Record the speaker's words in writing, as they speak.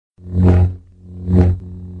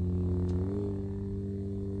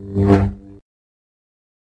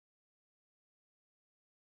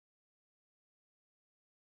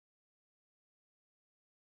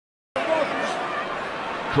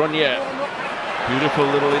Cronje, beautiful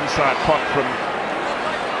little inside pot from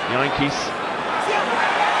Yankees.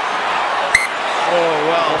 Oh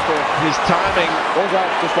well, his timing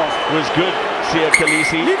was good, Sia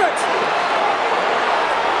Khaleesi.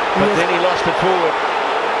 But then he lost it forward.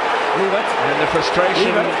 And the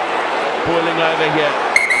frustration boiling over here.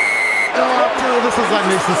 Oh, this is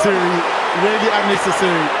unnecessary, really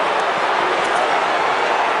unnecessary.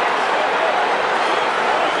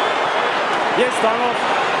 Yes, time off.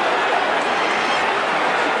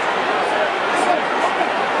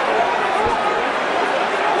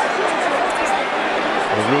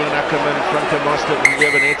 Ruan Ackerman, Franco Mostert and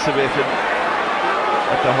Jevon Etsebeth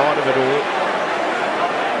at the heart of it all.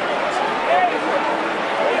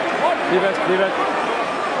 Leave it, leave it.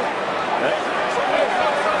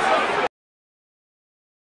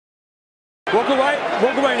 Walk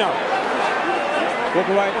away now. Walk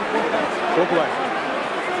away, walk away.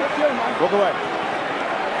 Walk away.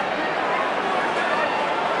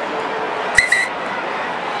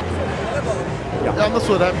 Yeah, and that's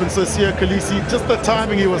what happened. So Sia Khaleesi, just the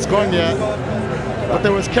timing, he was gone, yeah. But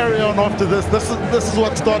there was carry on after this. This is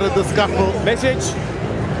what started the scuffle. Message,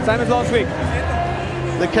 same as last week.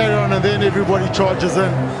 They carry on and then everybody charges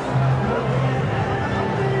in.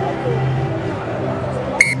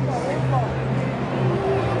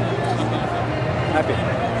 Happy.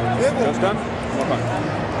 Just done? Knock on.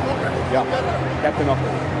 Yeah. Captain knock.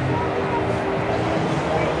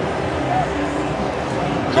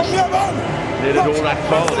 Let it all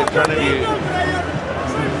unfold in front of you.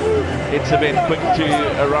 Etsebeth quick to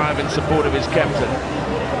arrive in support of his captain.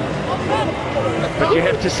 But you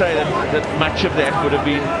have to say that much of that would have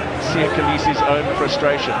been Sia Khaleesi's own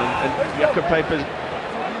frustration. And Jaco Peyper's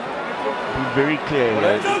been very clear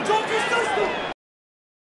here.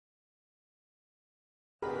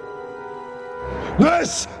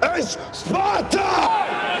 This is Sparta!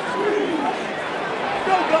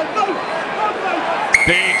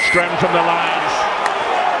 Big scrum from the Lions.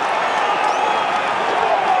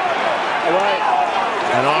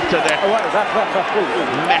 And after that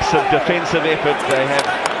massive defensive effort, they have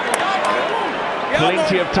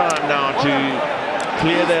plenty of time now to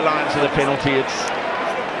clear their lines of the penalty. It's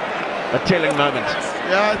a telling moment.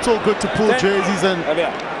 Yeah, it's all good to pull jerseys and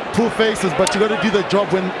pull faces, but you got to do the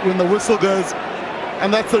job when the whistle goes.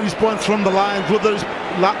 And that's the response from the Lions. Will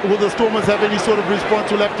the Stormers have any sort of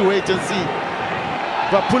response? We'll have to wait and see.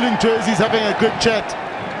 But pulling jerseys, having a good chat,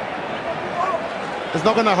 it's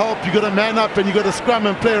not going to help. You got to man up and you got to scrum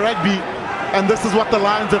and play rugby. And this is what the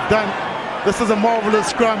Lions have done. This is a marvelous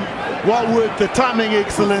scrum. Well worked. The timing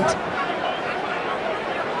excellent.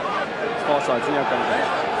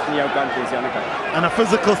 And a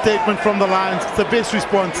physical statement from the Lions. It's the best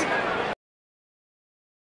response.